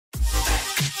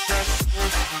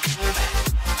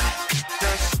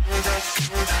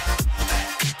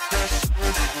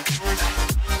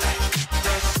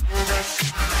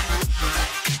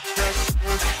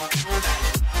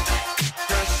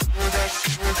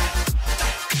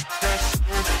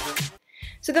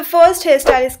So the first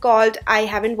hairstyle is called I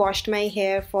haven't washed my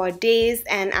hair for days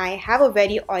and I have a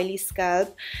very oily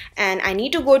scalp and I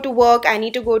need to go to work, I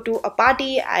need to go to a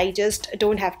party, I just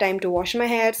don't have time to wash my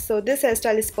hair. So this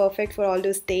hairstyle is perfect for all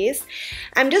those days.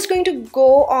 I'm just going to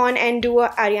go on and do a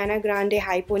Ariana Grande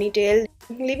high ponytail,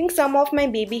 leaving some of my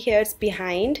baby hairs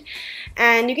behind,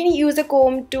 and you can use a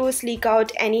comb to sleek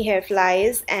out any hair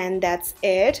flies, and that's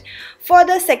it. For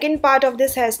the second part of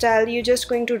this hairstyle, you're just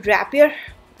going to wrap your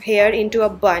hair into a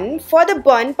bun. For the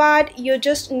bun part, you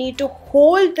just need to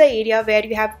hold the area where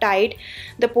you have tied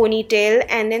the ponytail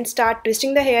and then start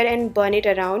twisting the hair and bun it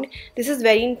around. This is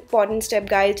very important step,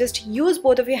 guys. Just use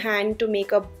both of your hands to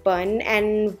make a bun,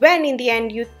 and when in the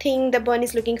end you think the bun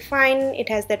is looking fine, it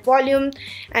has that volume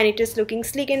and it is looking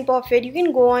sleek and perfect, you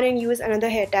can go on and use another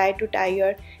hair tie to tie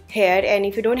your hair. And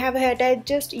if you don't have a hair tie,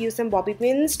 just use some bobby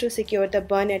pins to secure the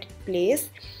bun at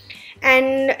place.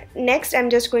 And next I'm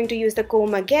just going to use the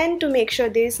comb again to make sure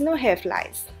there is no hair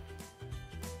flies.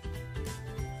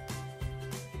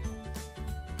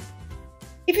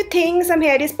 If you think some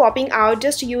hair is popping out,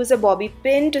 just use a bobby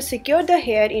pin to secure the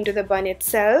hair into the bun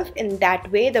itself. In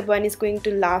that way the bun is going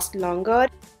to last longer.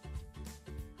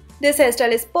 This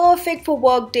hairstyle is perfect for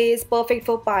work days, perfect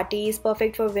for parties,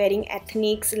 perfect for wearing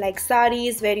ethnics like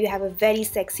saris where you have a very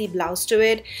sexy blouse to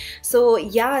it. So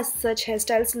yeah, such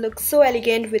hairstyles look so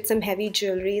elegant with some heavy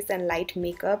jewelries and light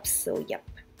makeup. So yep.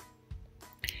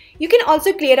 You can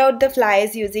also clear out the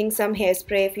flies using some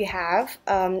hairspray if you have.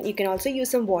 You can also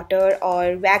use some water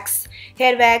or wax,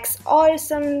 hair wax, or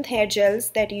some hair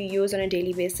gels that you use on a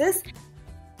daily basis.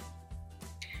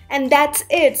 And that's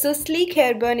it. So sleek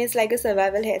hair bun is like a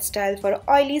survival hairstyle for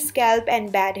oily scalp and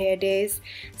bad hair days.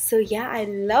 So yeah, I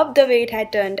love the way it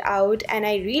had turned out and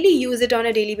I really use it on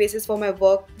a daily basis for my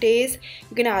work days.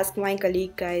 You can ask my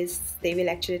colleague guys, they will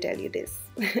actually tell you this.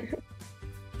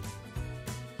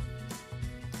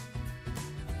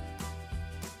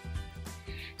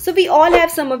 So we all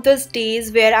have some of those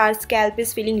days where our scalp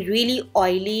is feeling really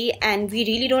oily and we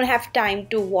really don't have time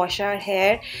to wash our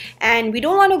hair, and we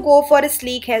don't want to go for a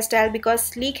sleek hairstyle because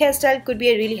sleek hairstyle could be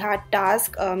a really hard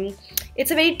task. It's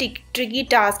a very tricky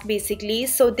task basically.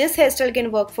 So this hairstyle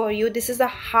can work for you. This is a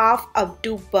half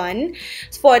updo bun.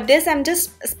 So for this I'm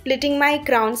just splitting my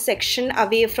crown section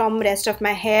away from rest of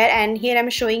my hair, and here I'm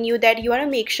showing you that you want to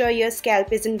make sure your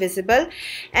scalp isn't visible,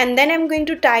 and then I'm going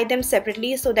to tie them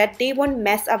separately so that they won't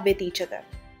mess up with each other.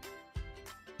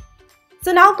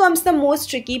 So now comes the most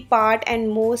tricky part and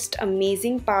most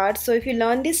amazing part. So if you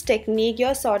learn this technique,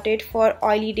 you're sorted for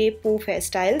oily day poof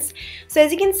hairstyles. So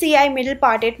as you can see, I middle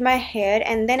parted my hair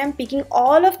and then I'm picking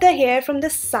all of the hair from the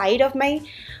side of my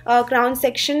crown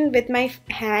section with my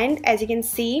hand, as you can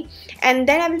see, and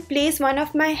then I will place one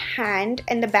of my hand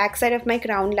in the back side of my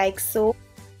crown like so.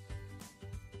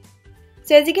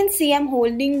 So as you can see, I'm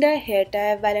holding the hair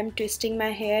tie while I'm twisting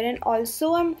my hair, and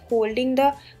also I'm holding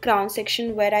the crown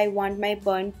section where I want my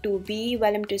bun to be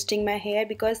while I'm twisting my hair,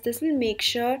 because this will make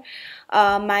sure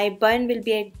my bun will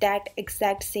be at that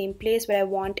exact same place where I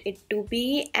want it to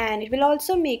be, and it will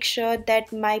also make sure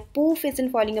that my poof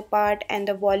isn't falling apart and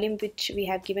the volume which we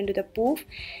have given to the poof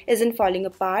isn't falling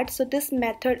apart. So this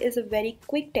method is a very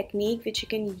quick technique which you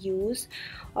can use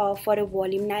for a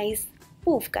volumized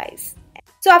poof, guys.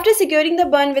 So after securing the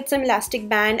bun with some elastic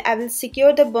band, I will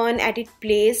secure the bun at its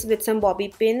place with some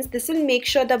bobby pins. This will make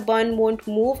sure the bun won't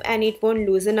move and it won't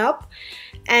loosen up.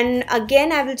 And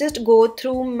again, I will just go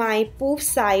through my poof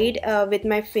side with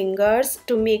my fingers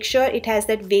to make sure it has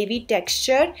that wavy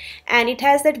texture and it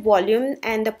has that volume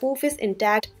and the poof is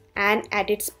intact and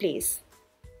at its place.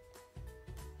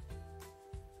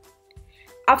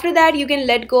 After that, you can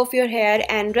let go of your hair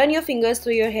and run your fingers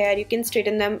through your hair. You can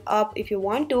straighten them up if you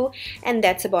want to, and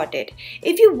that's about it.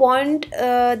 If you want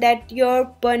that your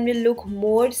bun will look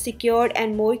more secured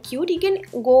and more cute, you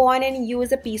can go on and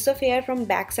use a piece of hair from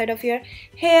back side of your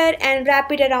hair and wrap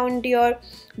it around your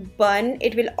bun.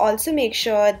 It will also make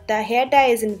sure the hair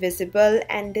tie is invisible,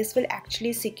 and this will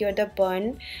actually secure the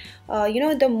bun.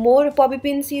 The more bobby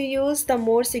pins you use, the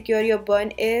more secure your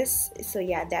bun is. So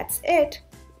yeah, that's it.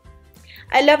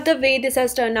 I love the way this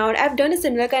has turned out. I've done a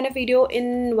similar kind of video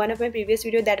in one of my previous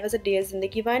videos, that was a Dear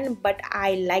Zindagi one, but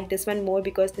I like this one more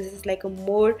because this is like a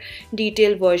more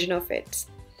detailed version of it.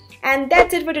 And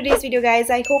that's it for today's video, guys.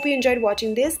 I hope you enjoyed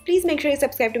watching this. Please make sure you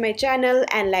subscribe to my channel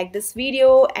and like this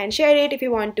video and share it if you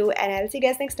want to, and I'll see you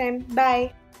guys next time.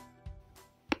 Bye.